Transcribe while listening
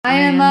I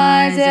am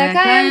Isaac,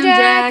 I am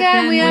Jack,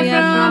 and we are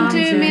from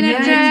 2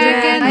 Minute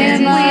Jack, and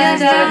this is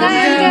Isaac, I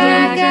am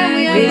Jack, and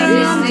we are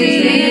from 2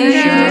 Minute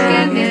Jack,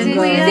 and this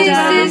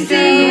is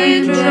the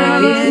intro,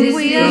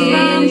 we are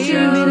from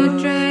 2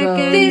 Minute Jack,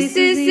 this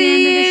is the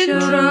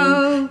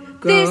intro,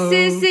 this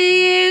is the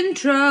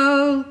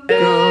intro,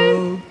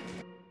 go.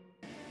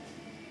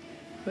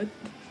 What?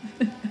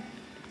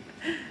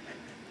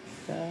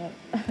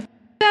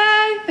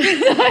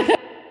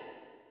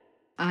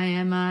 I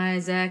am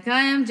Isaac,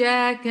 I am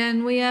Jack,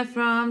 and we are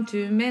from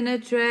 2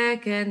 Minute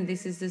Trek, and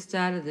this is the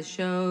start of the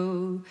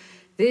show.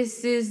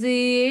 This is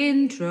the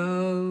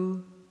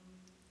intro.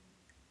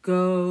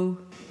 Go.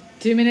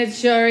 2 minute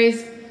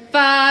stories,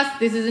 fast.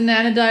 This is an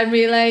Anodyne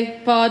Relay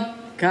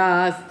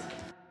podcast.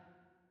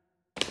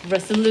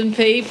 Rustling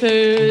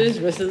papers,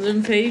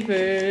 rustling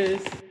papers.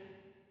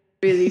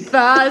 Really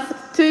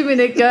fast. 2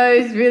 minute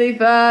goes really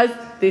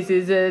fast. This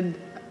isn't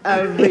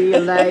a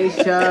relay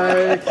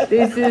show.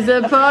 This is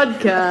a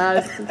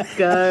podcast.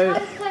 Go.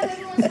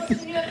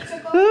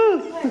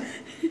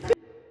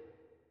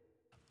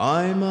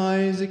 I'm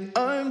Isaac,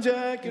 I'm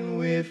Jack, and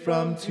we're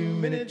from 2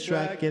 Minute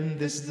Track, and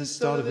this is the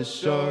start of the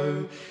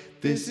show.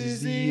 This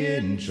is the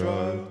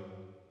intro.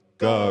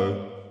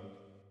 Go.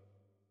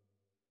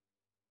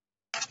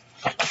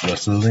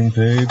 Rustling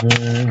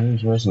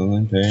papers,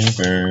 rustling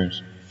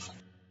papers.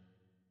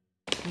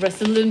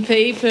 Rustling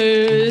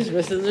papers,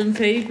 rustling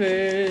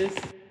papers.